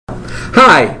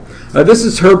Hi, this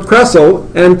is Herb Kressel,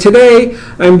 and today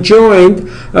I'm joined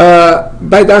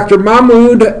by Dr.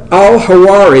 Mahmoud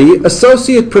Al-Hawari,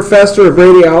 Associate Professor of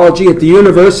Radiology at the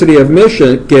University of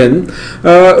Michigan,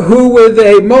 who with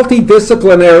a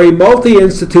multidisciplinary,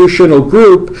 multi-institutional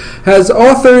group has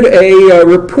authored a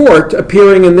report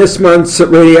appearing in this month's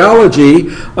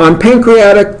Radiology on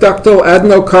Pancreatic Ductal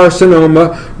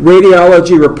Adenocarcinoma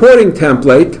Radiology Reporting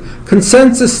Template,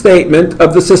 Consensus Statement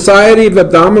of the Society of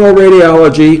Abdominal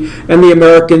Radiology and the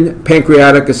American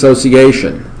Pancreatic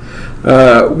Association.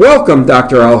 Welcome,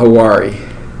 Dr. Al-Hawari.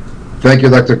 Thank you,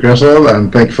 Dr. Kressel,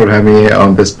 and thank you for having me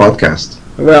on this podcast.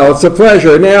 Well, it's a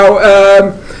pleasure. Now,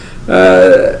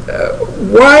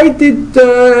 why did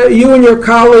you and your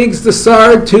colleagues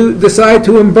decide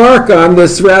to embark on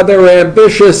this rather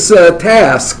ambitious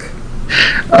task?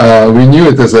 We knew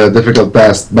it was a difficult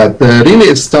task, but really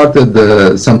it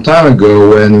started some time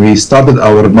ago when we started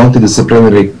our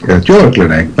multidisciplinary tumor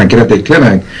clinic, pancreatic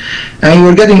clinic, and we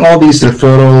were getting all these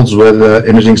referrals with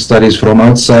imaging studies from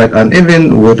outside and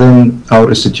even within our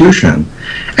institution.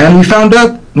 And we found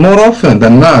out more often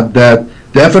than not that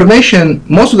the information,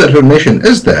 most of the information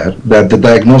is there, that the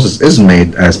diagnosis is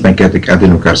made as pancreatic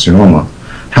adenocarcinoma.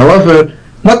 However,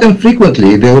 not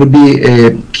infrequently, there will be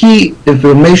a key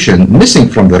information missing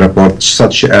from the report,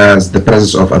 such as the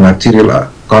presence of an arterial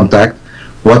contact,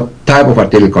 what type of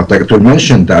arterial contact. It will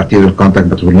mention the arterial contact,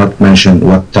 but will not mention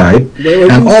what type.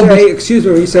 Excuse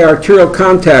me, when you say arterial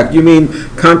contact, you mean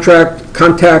contact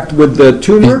with the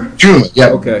tumor? The tumor, yeah.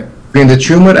 Okay. Between the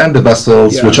tumor and the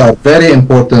vessels, yeah, which are very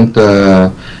important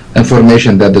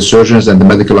information that the surgeons and the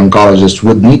medical oncologists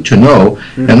would need to know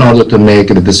in order to make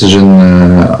a decision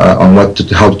on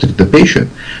how to treat the patient.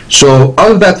 So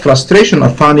out of that frustration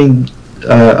of finding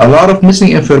a lot of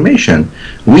missing information,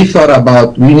 we thought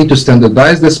about we need to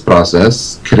standardize this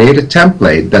process, create a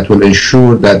template that will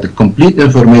ensure that the complete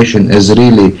information is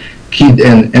really keyed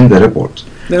in the report.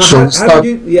 Now,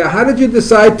 how did you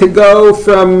decide to go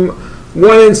from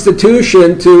one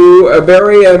institution to a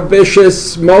very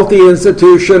ambitious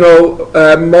multi-institutional,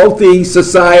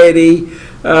 multi-society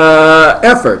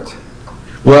effort?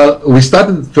 Well, we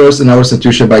started first in our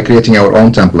institution by creating our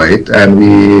own template, and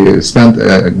we spent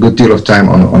a good deal of time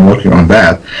on working on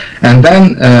that. And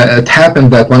then it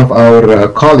happened that one of our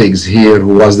colleagues here,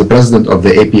 who was the president of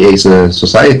the APA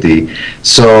Society,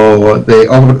 so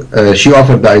she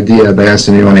offered the idea, Diane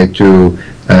Simeone, to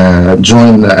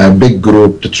join a big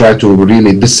group to try to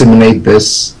really disseminate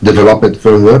this, develop it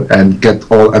further, and get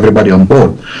everybody on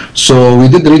board. So we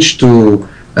did reach to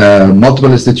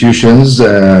multiple institutions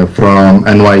from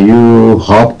NYU,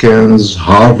 Hopkins,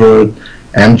 Harvard,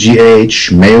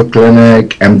 MGH, Mayo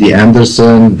Clinic, MD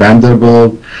Anderson,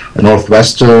 Vanderbilt,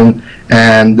 Northwestern,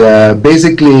 and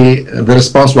basically the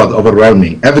response was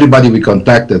overwhelming. Everybody we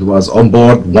contacted was on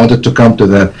board, wanted to come to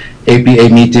the APA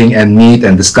meeting and meet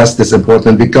and discuss this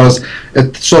important, because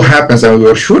it so happens, and we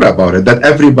were sure about it, that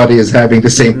everybody is having the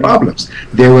same problems.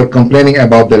 They were complaining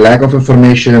about the lack of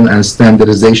information and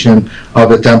standardization of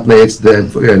the templates,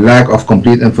 the lack of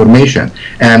complete information.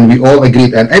 And we all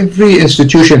agreed, and every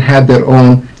institution had their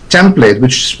own template,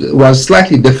 which was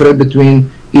slightly different between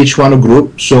each one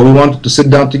group. So we wanted to sit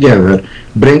down together,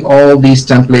 bring all these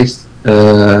templates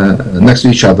next to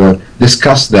each other,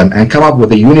 discuss them, and come up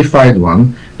with a unified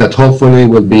one that hopefully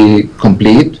will be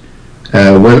complete,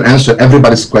 will answer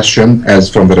everybody's question, as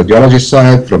from the radiology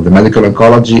side, from the medical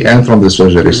oncology, and from the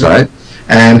surgery side,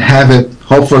 and have it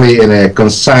hopefully in a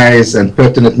concise and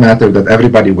pertinent manner that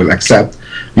everybody will accept.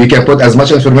 You can put as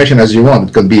much information as you want.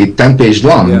 It could be 10-page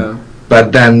long,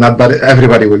 but then not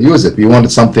everybody will use it. We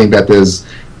wanted something that is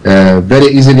very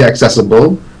easily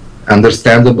accessible,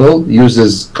 understandable,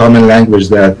 uses common language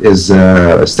that is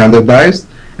standardized,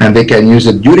 and they can use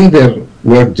it during their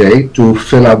work day to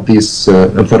fill out this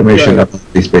information about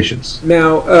these patients.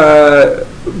 Now,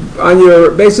 on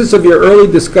your basis of your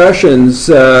early discussions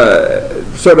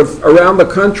sort of around the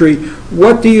country,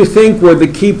 what do you think were the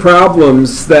key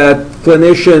problems that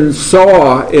clinicians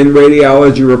saw in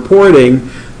radiology reporting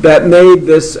that made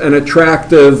this an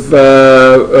attractive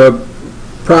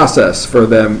process for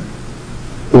them?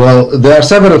 Well, there are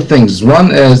several things. One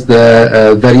is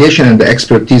the variation in the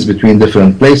expertise between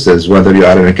different places, whether you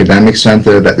are an academic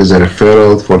center that is a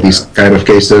referral for these kind of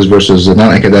cases versus a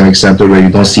non-academic center where you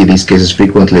don't see these cases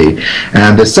frequently.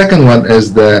 And the second one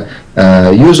is the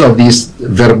use of these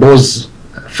verbose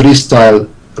freestyle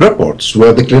reports,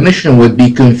 where the clinician would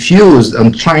be confused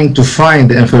and trying to find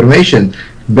the information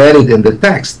buried in the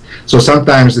text. So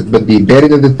sometimes it would be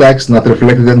buried in the text, not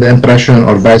reflected in the impression,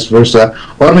 or vice versa,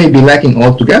 or maybe lacking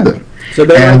altogether. So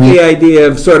they like the idea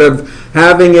of sort of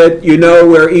having it, you know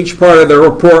where each part of the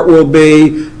report will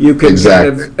be, you can kind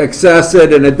of access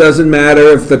it, and it doesn't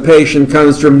matter if the patient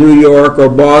comes from New York or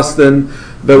Boston,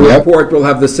 the report will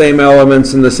have the same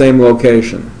elements in the same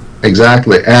location.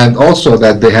 Exactly, and also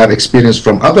that they have experience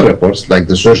from other reports, like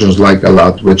the surgeons like a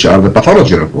lot, which are the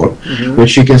pathology report,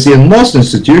 which you can see in most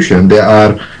institutions. They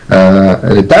are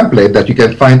a template that you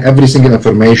can find every single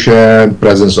information,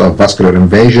 presence of vascular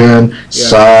invasion,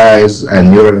 size,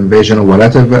 and neural invasion, or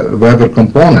whatever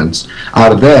components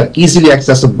are there, easily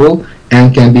accessible,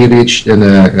 and can be reached in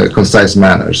a concise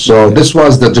manner. So this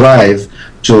was the drive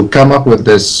to come up with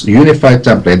this unified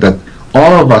template that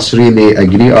all of us really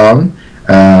agree on.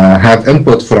 Have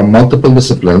input from multiple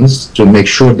disciplines to make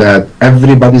sure that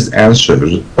everybody's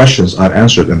questions are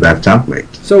answered in that template.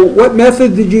 So what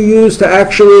method did you use to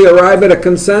actually arrive at a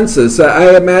consensus?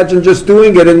 I imagine just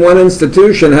doing it in one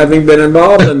institution, having been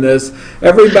involved in this,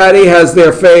 everybody has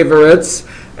their favorites,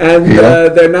 and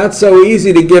they're not so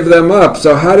easy to give them up.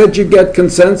 So how did you get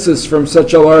consensus from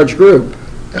such a large group?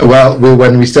 Well,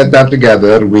 when we sat down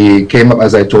together, we came up,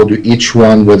 as I told you, each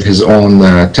one with his own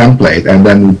template, and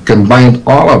then we combined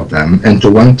all of them into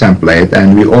one template,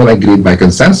 and we all agreed by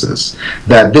consensus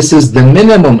that this is the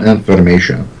minimum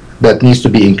information that needs to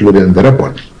be included in the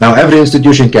report. Now, every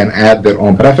institution can add their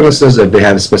own preferences. If they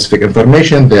have specific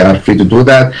information, they are free to do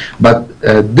that, but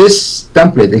this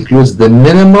template includes the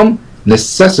minimum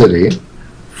necessary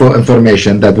for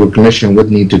information that the clinician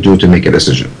would need to do to make a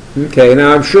decision. Okay,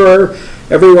 now I'm sure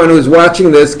everyone who's watching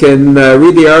this can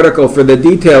read the article for the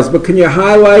details, but can you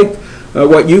highlight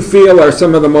what you feel are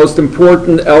some of the most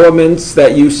important elements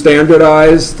that you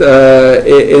standardized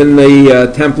in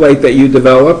the template that you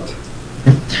developed?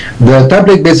 The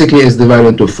template basically is divided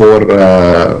into four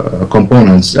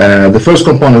components. The first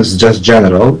component is just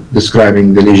general,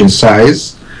 describing the lesion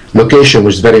size, location,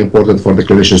 which is very important for the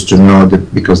clinicians to know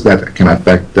because that can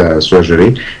affect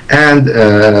surgery, and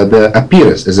the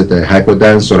appearance. Is it a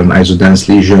hypodense or an isodense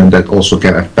lesion? That also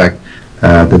can affect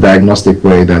the diagnostic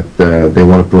way that they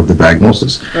want to prove the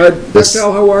diagnosis. Dr.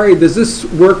 Al-Hawari, does this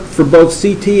work for both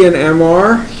CT and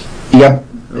MR? Yep.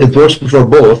 It works for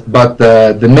both, but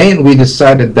we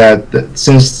decided that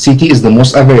since CT is the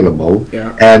most available,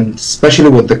 and especially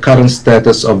with the current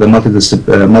status of the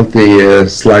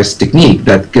multi-slice technique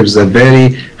that gives a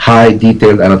very high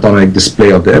detailed anatomic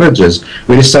display of the images,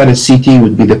 we decided CT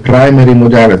would be the primary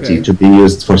modality to be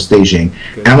used for staging.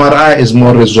 MRI is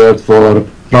more reserved for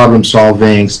problem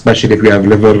solving, especially if we have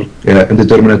liver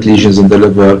indeterminate lesions in the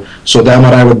liver. So the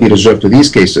MRI would be reserved to these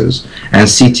cases, and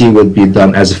CT would be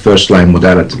done as a first-line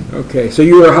modality. Okay, so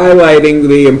you were highlighting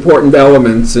the important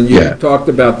elements, and you talked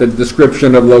about the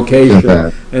description of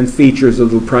location and features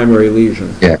of the primary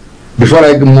lesion. Yeah. Before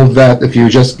I move that, if you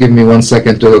just give me 1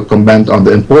 second to comment on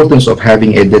the importance of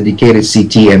having a dedicated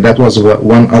CT, and that was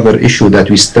one other issue that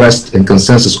we stressed in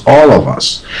consensus, all of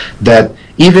us, that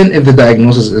even if the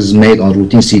diagnosis is made on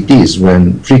routine CTs,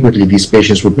 when frequently these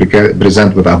patients would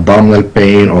present with abdominal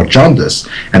pain or jaundice,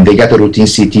 and they get a routine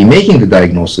CT making the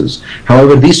diagnosis.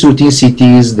 However, these routine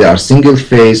CTs, they are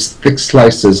single-phase, thick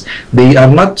slices. They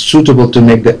are not suitable to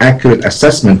make the accurate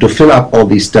assessment to fill up all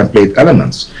these template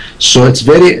elements. So it's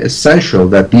very essential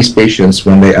that these patients,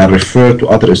 when they are referred to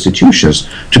other institutions,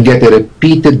 to get a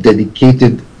repeated,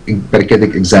 dedicated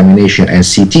pancreatic examination and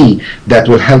CT that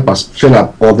will help us fill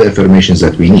up all the information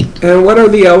that we need. And what are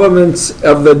the elements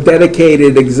of the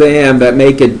dedicated exam that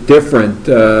make it different?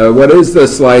 What is the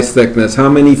slice thickness? How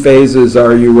many phases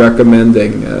are you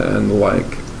recommending and the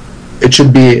like? It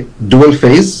should be dual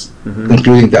phase,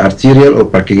 including the arterial or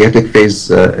pancreatic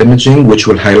phase imaging, which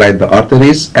will highlight the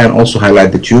arteries and also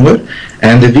highlight the tumor,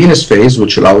 and the venous phase,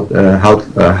 which will help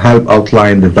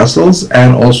outline the vessels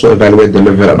and also evaluate the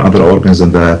liver and other organs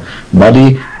in the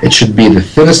body. It should be the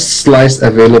thinnest slice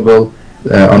available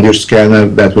on your scanner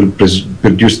that will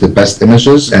produce the best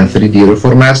images and 3D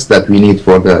formats that we need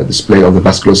for the display of the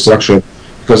vascular structure.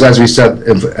 Because as we said,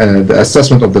 the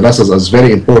assessment of the vessels is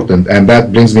very important, and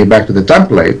that brings me back to the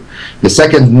template. The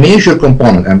second major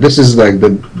component, and this is like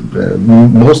the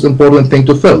most important thing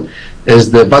to fill,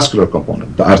 is the vascular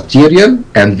component, the arterial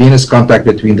and venous contact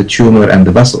between the tumor and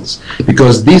the vessels.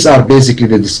 Because these are basically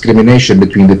the discrimination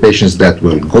between the patients that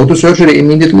will go to surgery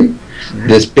immediately,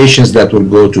 the patients that will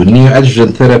go to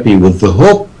neoadjuvant therapy with the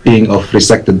hope being of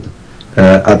resected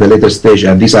at a later stage,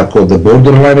 and these are called the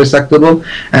borderline resectable,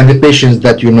 and the patients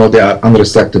that they are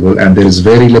unresectable, and there is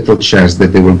very little chance that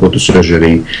they will go to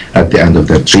surgery at the end of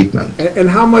their treatment. And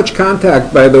how much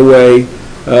contact, by the way,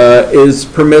 is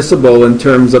permissible in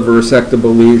terms of a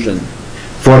resectable lesion?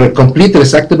 For a complete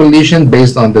resectable lesion,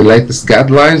 based on the latest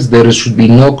guidelines, there should be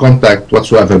no contact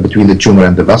whatsoever between the tumor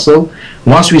and the vessel.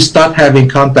 Once we start having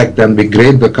contact, then we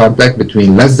grade the contact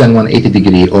between less than 180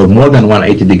 degree or more than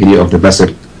 180 degree of the vessel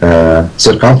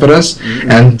circumference,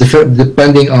 and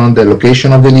depending on the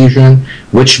location of the lesion,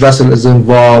 which vessel is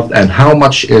involved, and how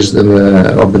much is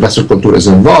of the vessel contour is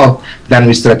involved, then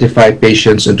we stratify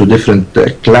patients into different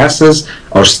classes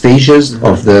or stages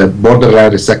of the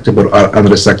borderline resectable or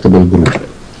unresectable group.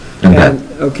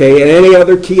 Okay, and any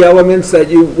other key elements that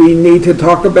we need to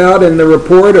talk about in the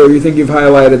report, or you think you've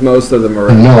highlighted most of them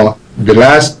already? No. The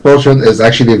last portion is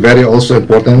actually very also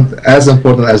important, as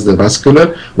important as the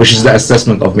vascular, which is the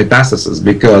assessment of metastasis,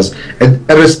 because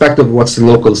irrespective of what's the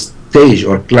local stage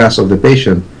or class of the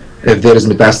patient, if there is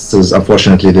metastasis,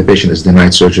 unfortunately, the patient is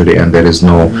denied surgery and there is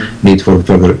no need for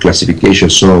further classification.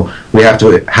 So we have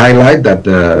to highlight that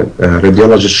the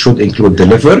radiologist should include the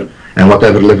liver and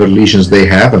whatever liver lesions they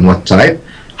have and what type.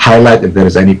 Highlight if there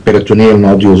is any peritoneal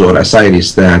nodules or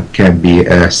ascites that can be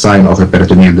a sign of a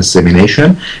peritoneal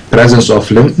dissemination, presence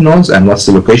of lymph nodes and what's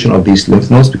the location of these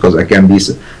lymph nodes, because again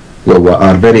these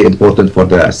are very important for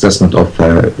the assessment of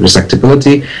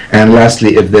resectability. And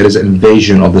lastly, if there is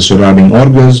invasion of the surrounding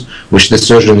organs, which the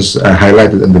surgeons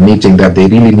highlighted in the meeting that they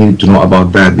really need to know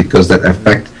about that, because that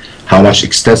affect how much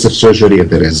extensive surgery, if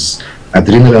there is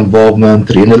adrenal involvement,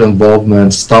 renal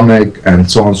involvement, stomach, and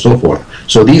so on and so forth.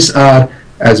 So these are,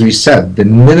 as we said, the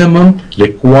minimum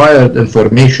required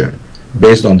information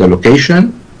based on the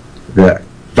location, the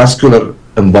vascular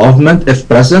involvement if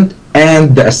present,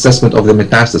 and the assessment of the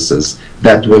metastasis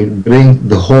that will bring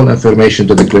the whole information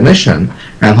to the clinician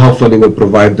and hopefully will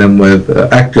provide them with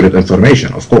accurate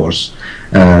information, of course,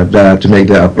 to make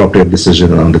the appropriate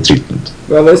decision on the treatment.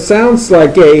 Well, this sounds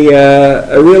like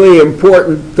a really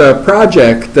important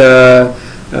project.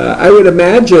 I would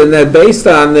imagine that based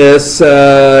on this,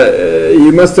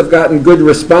 you must have gotten good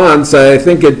response. I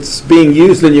think it's being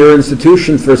used in your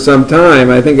institution for some time.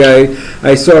 I think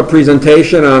I saw a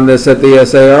presentation on this at the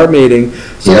SAR meeting.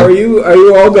 So yeah. Are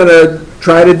you all going to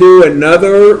try to do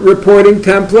another reporting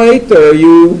template, or are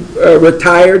you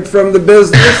retired from the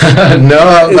business?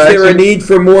 No. Is there a need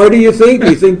for more, do you think? Do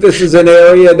you think this is an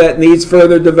area that needs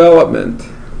further development?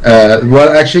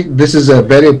 Well, actually, this is a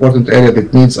very important area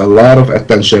that needs a lot of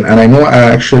attention, and I know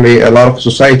actually a lot of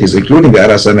societies, including the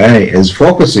RSNA, is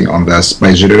focusing on this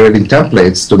by generating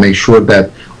templates to make sure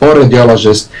that all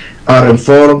radiologists are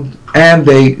informed and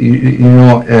they,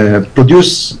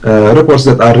 produce reports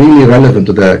that are really relevant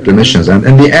to the clinicians. And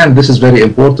in the end, this is very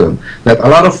important, that a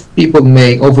lot of people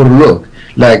may overlook.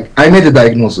 Like, I made a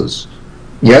diagnosis.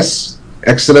 Yes,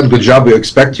 excellent, good job. We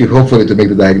expect you hopefully to make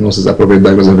the diagnosis, appropriate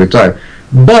diagnosis every time.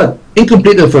 But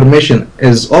incomplete information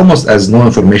is almost as no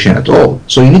information at all.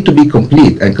 So you need to be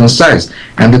complete and concise.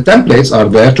 And the templates are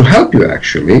there to help you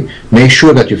actually make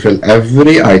sure that you fill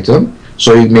every item.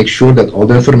 So you make sure that all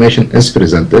the information is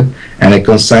presented in a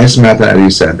concise manner, as you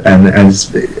said, and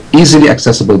it's easily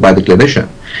accessible by the clinician.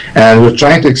 And we're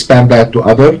trying to expand that to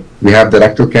other. We have the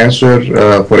rectal cancer,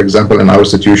 for example, in our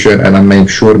institution, and I'm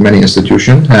sure many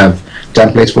institutions have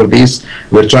templates for these.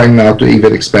 We're trying now to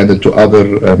even expand it to other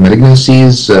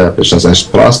malignancies, such as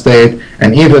prostate,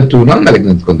 and even to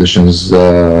non-malignant conditions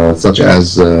such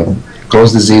as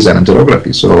Crohn's disease and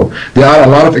enterography. So there are a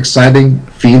lot of exciting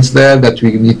fields there that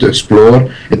we need to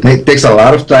explore. It takes a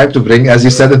lot of time to bring, as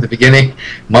you said at the beginning,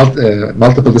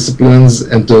 multiple disciplines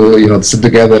into, to sit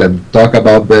together and talk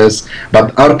about this.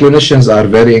 But our clinicians are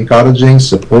very encouraging,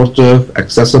 supportive,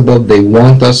 accessible. They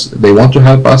want to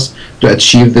help us to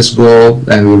achieve this goal,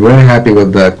 and we're very happy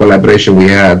with the collaboration we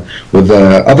had with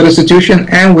other institutions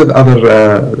and with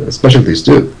other specialties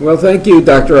too. Well, thank you,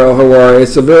 Dr. Al-Hawari.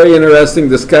 It's a very interesting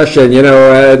discussion,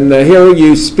 and hearing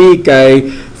you speak, I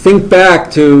think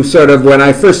back to sort of when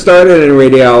I first started in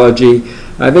radiology.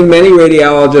 I think many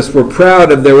radiologists were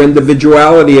proud of their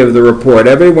individuality of the report.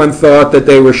 Everyone thought that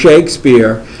they were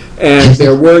Shakespeare, and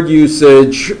their word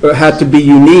usage had to be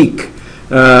unique.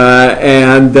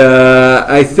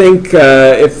 I think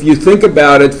if you think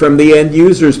about it from the end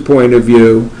user's point of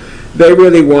view, they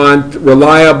really want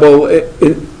reliable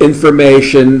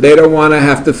information. They don't want to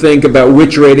have to think about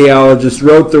which radiologist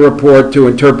wrote the report to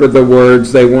interpret the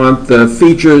words. They want the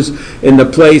features in the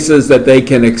places that they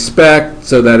can expect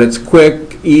so that it's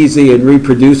quick, easy, and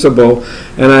reproducible.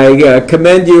 And I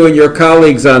commend you and your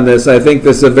colleagues on this. I think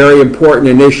this is a very important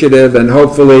initiative, and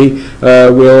hopefully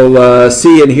we'll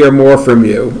see and hear more from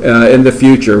you in the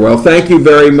future. Well, thank you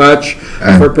very much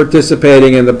for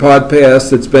participating in the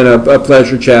podcast. It's been a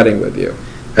pleasure chatting with you.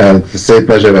 It's a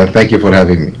pleasure. Thank you for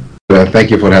having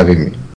me.